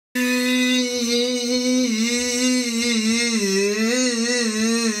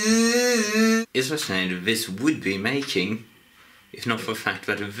as I said, this would be making, if not for the fact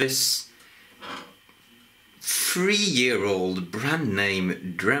that this 3-year-old brand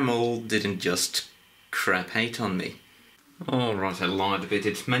name Dremel didn't just crap out on me. Alright, I lied a bit.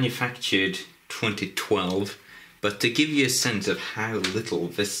 It's manufactured 2012, but to give you a sense of how little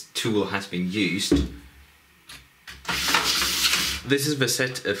this tool has been used, this is the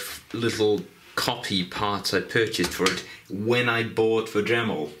set of little copy parts I purchased for it when I bought the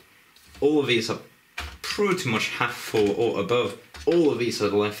Dremel. All of these are pretty much half full or above. All of these are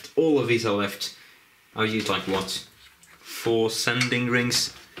left. All of these are left. I used like what? 4 sanding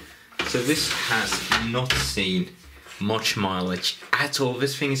rings. So this has not seen much mileage at all.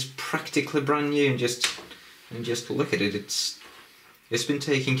 This thing is practically brand new, and just look at it. It's been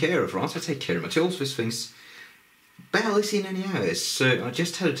taken care of, right? I take care of my tools. This thing's barely seen any hours. So I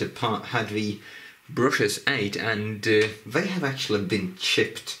just had the brushes out, and they have actually been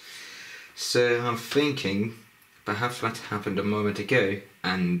chipped. So I'm thinking perhaps that happened a moment ago,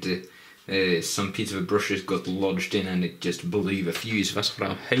 and some piece of the brushes got lodged in and it just blew the fuse. That's what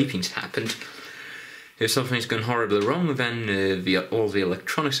I'm hoping's happened. If something's gone horribly wrong, then all the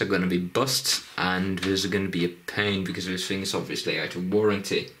electronics are going to be bust, and there's going to be a pain because this thing is obviously out of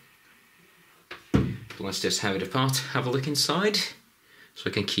warranty. Let's just have it apart, have a look inside, so I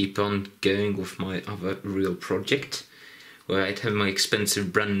can keep on going with my other real project, where I'd have my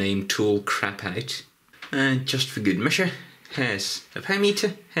expensive brand name tool crap out. And just for good measure, here's a power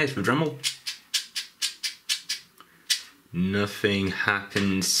meter, here's the Dremel. Nothing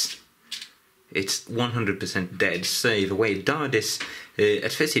happens. It's 100% dead. So the way it died is,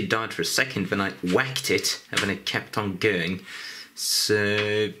 at first it died for a second, then I whacked it, and then it kept on going.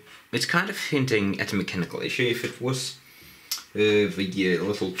 So it's kind of hinting at a mechanical issue. If it was the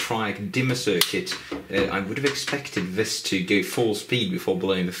little triac dimmer circuit, I would have expected this to go full speed before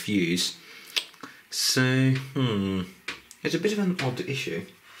blowing the fuse. So, it's a bit of an odd issue.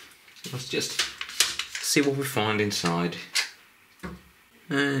 Let's just see what we find inside.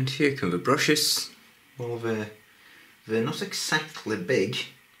 And here come the brushes. Well, they're not exactly big.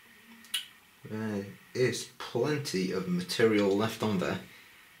 There is plenty of material left on there.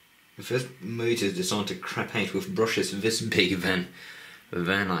 If this motor is designed to crap out with brushes this big, then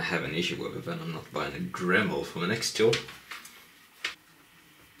I have an issue with it. Then I'm not buying a Dremel for my next tool.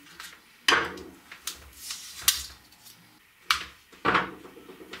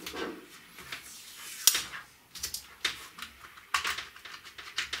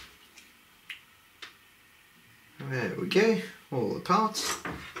 There we go, all the parts.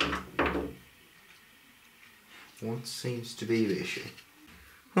 What seems to be the issue?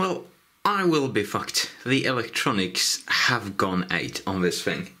 Well, I will be fucked. The electronics have gone out on this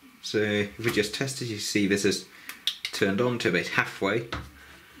thing. So if we just test it, you see this is turned on to about halfway,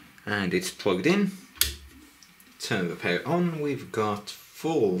 and it's plugged in. Turn the power on, we've got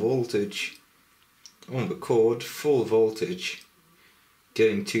full voltage on the cord, full voltage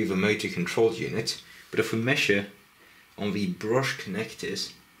going to the motor control unit. But if we measure on the brush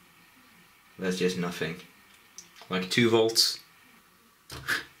connectors, there's just nothing. Like 2 volts.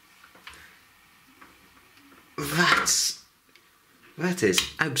 That is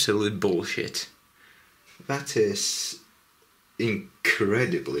absolute bullshit. That is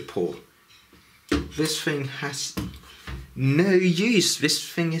incredibly poor. This thing has no use. This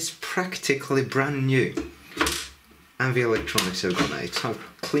thing is practically brand new. And the electronics have gone out. I've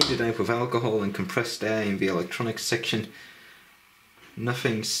cleaned it out with alcohol and compressed air in the electronics section.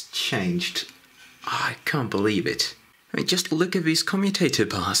 Nothing's changed. I can't believe it. I mean, just look at these commutator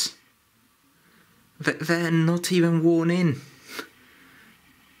bars. They're not even worn in.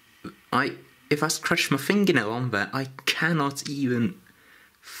 If I scratch my fingernail on there, I cannot even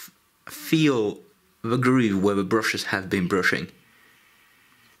feel the groove where the brushes have been brushing.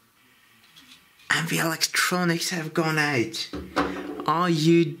 And the electronics have gone out. Are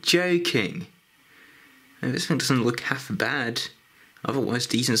you joking? And this thing doesn't look half bad. Otherwise,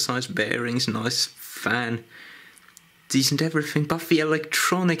 decent sized bearings, nice fan, decent everything. But the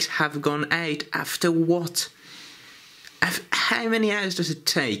electronics have gone out after what? How many hours does it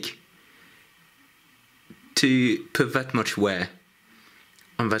take to put that much wear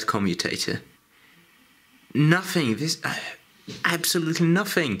on that commutator? Nothing. This absolutely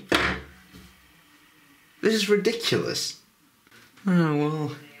nothing. This is ridiculous. Oh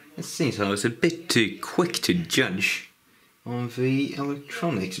well, it seems I was a bit too quick to judge on the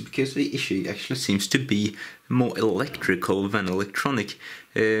electronics, because the issue actually seems to be more electrical than electronic.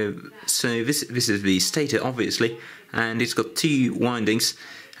 So this is the stator, obviously, and it's got 2 windings,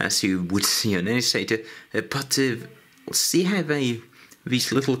 as you would see on any stator. But see how they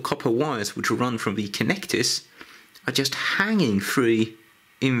these little copper wires which run from the connectors are just hanging free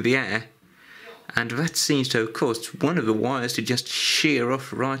in the air, and that seems to have caused one of the wires to just shear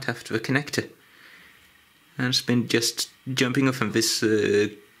off right after the connector, and it's been just jumping off, and this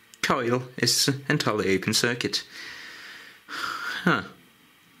coil is entirely open circuit. Huh.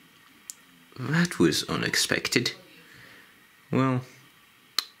 That was unexpected. Well,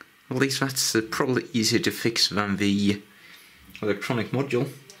 at least that's probably easier to fix than the electronic module,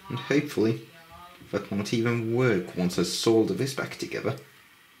 and hopefully that won't even work once I solder this back together.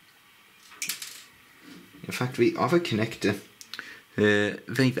 In fact, the other connector,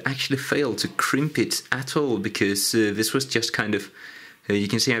 they've actually failed to crimp it at all, because this was just kind of, you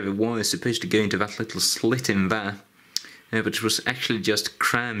can see how the wire is supposed to go into that little slit in there, but it was actually just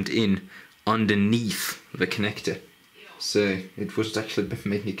crammed in underneath the connector. So it wasn't actually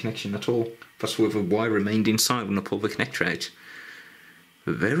making a connection at all. That's where the wire remained inside when I pulled the connector out.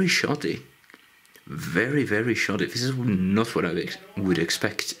 Very shoddy. Very, very shoddy. This is not what I would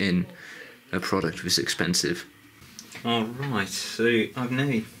expect in a product this expensive. Alright, so I've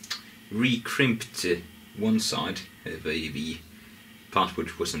now re-crimped one side of the part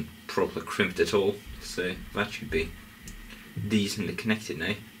which wasn't properly crimped at all, so that should be decently connected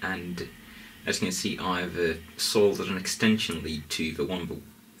now. And as you can see, I've soldered an extension lead to the one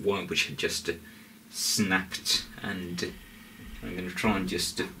wire which had just snapped, and I'm going to try and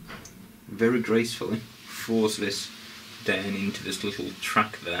just very gracefully force this down into this little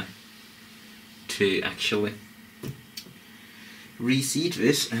track there to actually reseat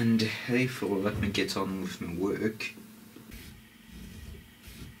this, and hopefully let me get on with my work.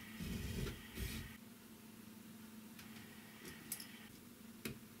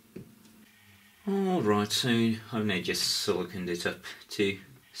 Alright, so I've now just siliconed it up to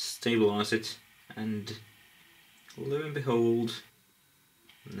stabilise it, and lo and behold,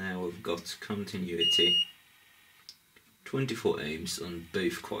 now we've got continuity, 24 ohms on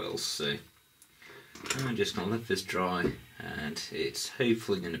both coils. So I'm just going to let this dry, and it's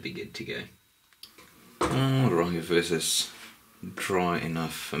hopefully going to be good to go. Alright, this is dry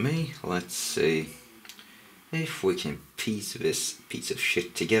enough for me. Let's see if we can piece this piece of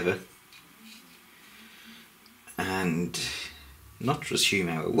shit together and not resume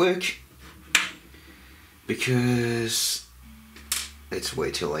our work, because it's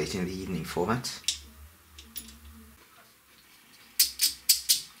way too late in the evening for that.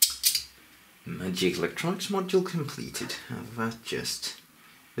 Magic electronics module completed. That just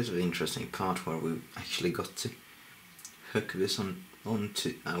is an interesting part where we actually got to hook this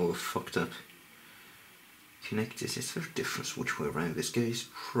onto our fucked up connectors. Is there a difference which way around this goes?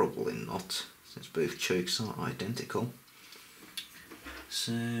 Probably not, since both chokes are identical.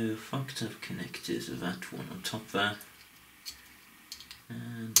 So fucked up connectors of that one on top there,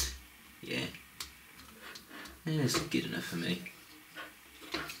 and yeah, it's good enough for me.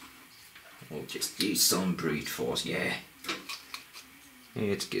 We'll just use some brute force, yeah,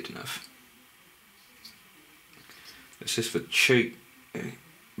 it's good enough. This is the choke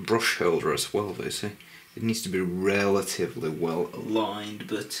brush holder as well though, so it needs to be relatively well aligned,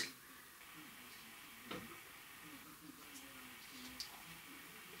 but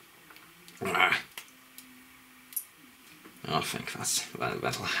I think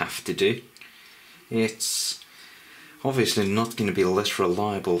that'll have to do. It's obviously not going to be less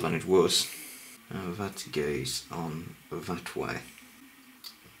reliable than it was. That goes on that way.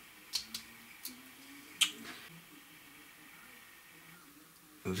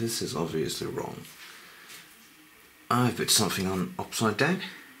 This is obviously wrong. I put something on upside down.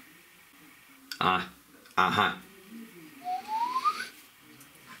 Aha.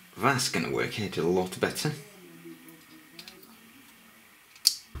 That's going to work out a lot better.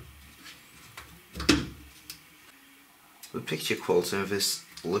 The picture quality of this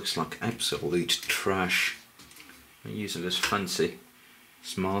looks like absolute trash. I'm using this fancy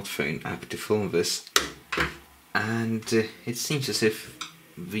smartphone app to film this, and it seems as if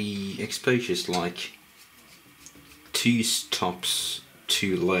the exposure is like 2 stops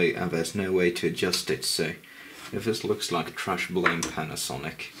too low and there's no way to adjust it. So if this looks like trash, blame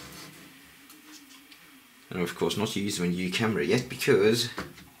Panasonic. And of course not using a new camera yet, because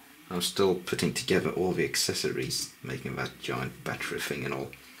I'm still putting together all the accessories, making that giant battery thing and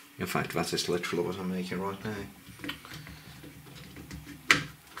all. In fact, that is literally what I'm making right now.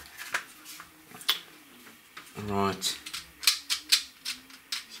 Right,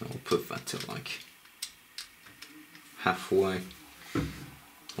 so I'll put that to like halfway.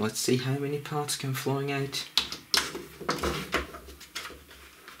 Let's see how many parts come flying out.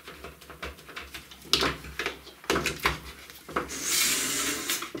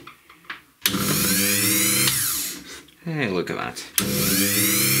 look at that.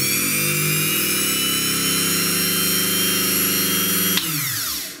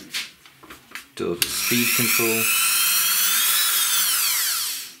 Does the speed control.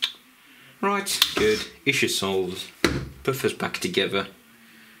 Right, good. Issue solved. Buffers back together.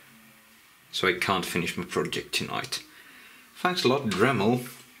 So I can't finish my project tonight. Thanks a lot, Dremel.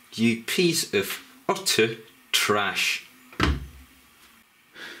 You piece of utter trash.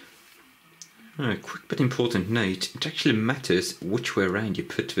 A quick but important note, it actually matters which way around you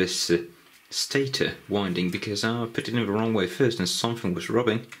put this stator winding, because I put it in the wrong way first and something was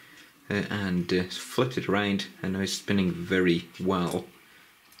rubbing and flipped it around and now it's spinning very well.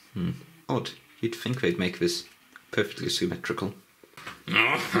 Odd, you'd think they'd make this perfectly symmetrical.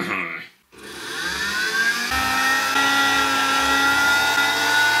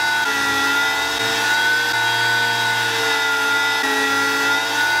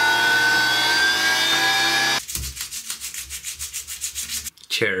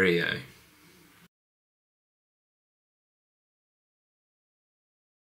 Cheerio.